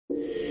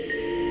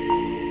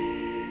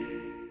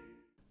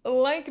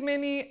Like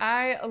many,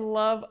 I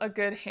love a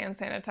good hand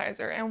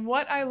sanitizer, and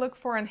what I look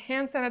for in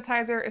hand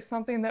sanitizer is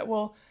something that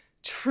will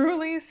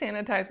truly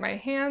sanitize my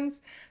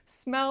hands,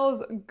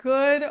 smells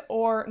good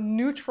or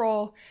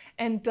neutral,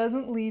 and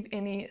doesn't leave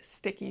any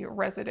sticky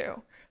residue.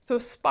 So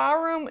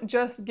SpaRoom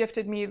just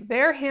gifted me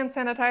their hand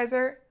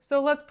sanitizer,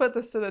 so let's put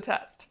this to the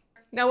test.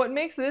 Now, what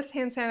makes this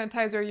hand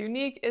sanitizer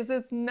unique is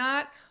it's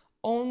not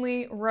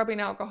only rubbing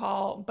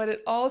alcohol, but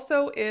it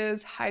also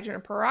is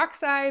hydrogen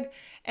peroxide,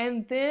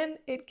 and then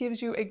it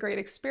gives you a great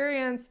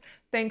experience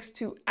thanks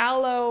to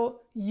aloe,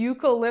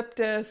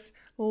 eucalyptus,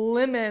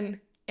 lemon,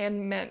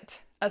 and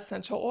mint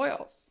essential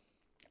oils.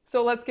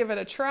 So let's give it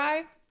a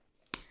try.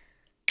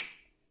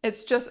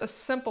 It's just a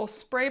simple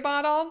spray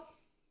bottle.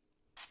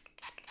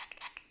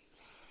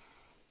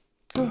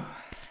 The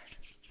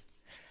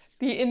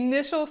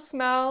initial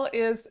smell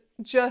is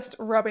just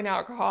rubbing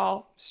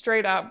alcohol,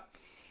 straight up.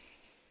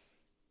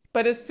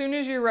 But as soon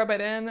as you rub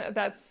it in,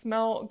 that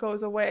smell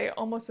goes away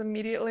almost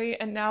immediately.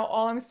 And now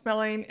all I'm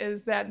smelling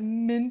is that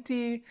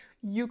minty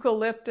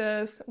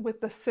eucalyptus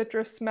with the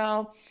citrus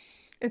smell.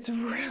 It's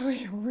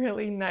really,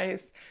 really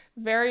nice.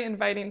 Very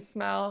inviting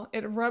smell.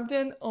 It rubbed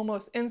in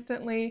almost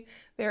instantly.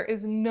 There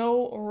is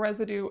no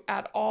residue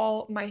at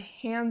all. My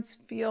hands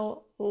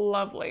feel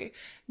lovely,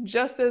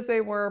 just as they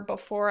were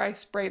before I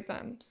sprayed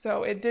them.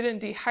 So it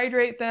didn't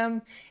dehydrate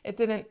them. It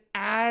didn't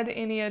add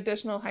any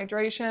additional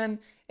hydration.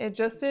 It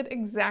just did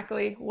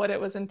exactly what it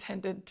was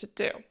intended to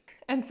do.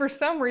 And for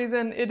some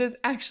reason, it is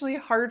actually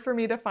hard for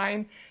me to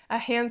find a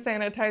hand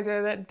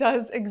sanitizer that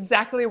does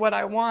exactly what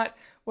I want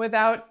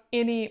without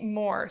any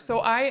more. So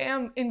I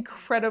am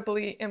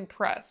incredibly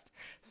impressed.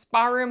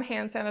 SpaRoom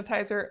hand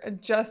sanitizer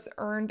just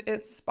earned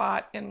its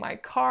spot in my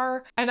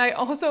car. And I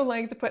also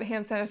like to put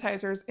hand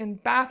sanitizers in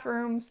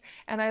bathrooms,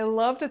 and I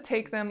love to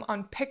take them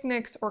on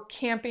picnics or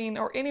camping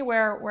or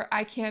anywhere where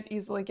I can't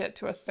easily get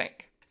to a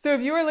sink. So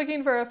if you are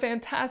looking for a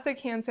fantastic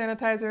hand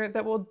sanitizer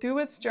that will do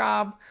its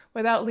job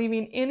without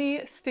leaving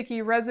any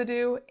sticky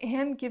residue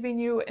and giving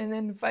you an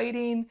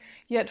inviting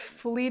yet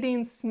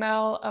fleeting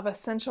smell of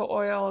essential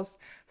oils,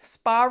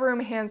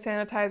 SpaRoom hand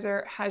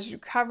sanitizer has you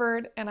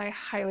covered, and I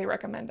highly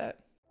recommend it.